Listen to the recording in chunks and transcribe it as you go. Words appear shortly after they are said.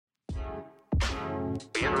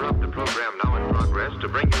We interrupt the program now in progress to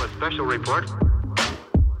bring you a special report.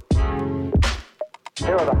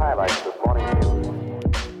 Here are the highlights this morning's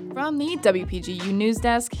news. From the WPGU News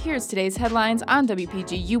Desk, here's today's headlines on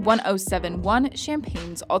WPGU 1071,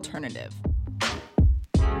 Champaign's Alternative.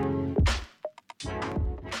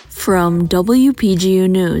 From WPGU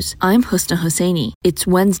News, I'm Husna Hosseini. It's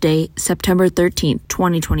Wednesday, September 13th,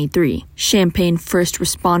 2023. Champaign first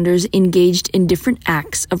responders engaged in different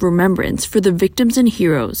acts of remembrance for the victims and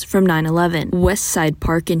heroes from 9/11. Westside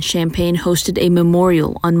Park in Champaign hosted a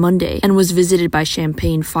memorial on Monday and was visited by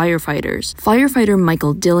Champaign firefighters. Firefighter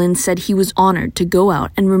Michael Dillon said he was honored to go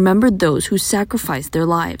out and remember those who sacrificed their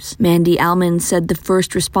lives. Mandy Allman said the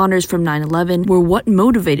first responders from 9/11 were what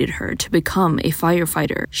motivated her to become a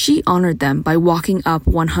firefighter. She honored them by walking up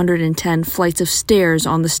 110 flights of stairs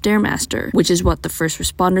on the Stairmaster, which is what the first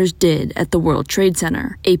responders did at the World Trade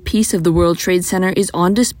Center. A piece of the World Trade Center is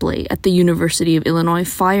on display at the University of Illinois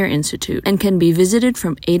Fire Institute and can be visited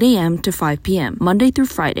from 8 a.m. to 5 p.m., Monday through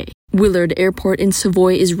Friday. Willard Airport in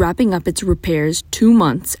Savoy is wrapping up its repairs 2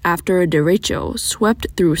 months after a derecho swept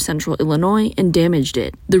through central Illinois and damaged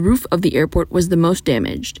it. The roof of the airport was the most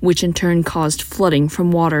damaged, which in turn caused flooding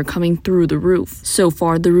from water coming through the roof. So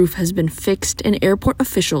far, the roof has been fixed, and airport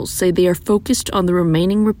officials say they are focused on the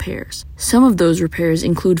remaining repairs. Some of those repairs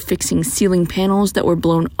include fixing ceiling panels that were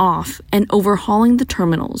blown off and overhauling the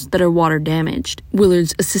terminals that are water damaged.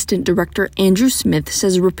 Willard's assistant director Andrew Smith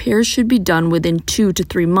says repairs should be done within 2 to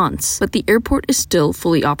 3 months, but the airport is still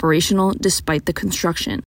fully operational despite the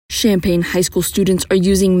construction. Champaign high school students are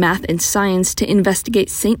using math and science to investigate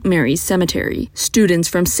St. Mary's Cemetery. Students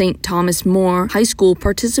from St. Thomas More High School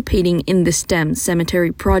participating in the STEM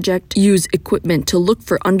Cemetery project use equipment to look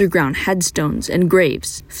for underground headstones and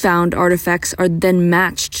graves. Found artifacts are then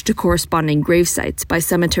matched to corresponding grave sites by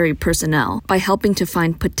cemetery personnel. By helping to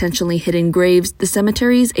find potentially hidden graves, the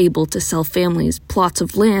cemetery is able to sell families plots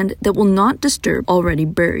of land that will not disturb already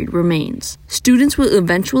buried remains. Students will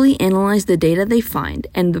eventually analyze the data they find,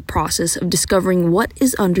 and the process of discovering what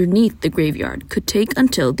is underneath the graveyard could take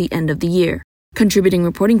until the end of the year. Contributing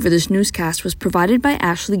reporting for this newscast was provided by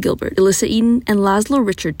Ashley Gilbert, Alyssa Eaton, and Laszlo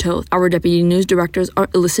Richard Toth. Our deputy news directors are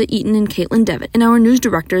Alyssa Eaton and Caitlin Devitt, and our news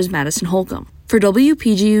director is Madison Holcomb. For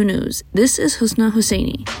WPGU News, this is Husna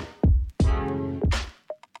Hosseini.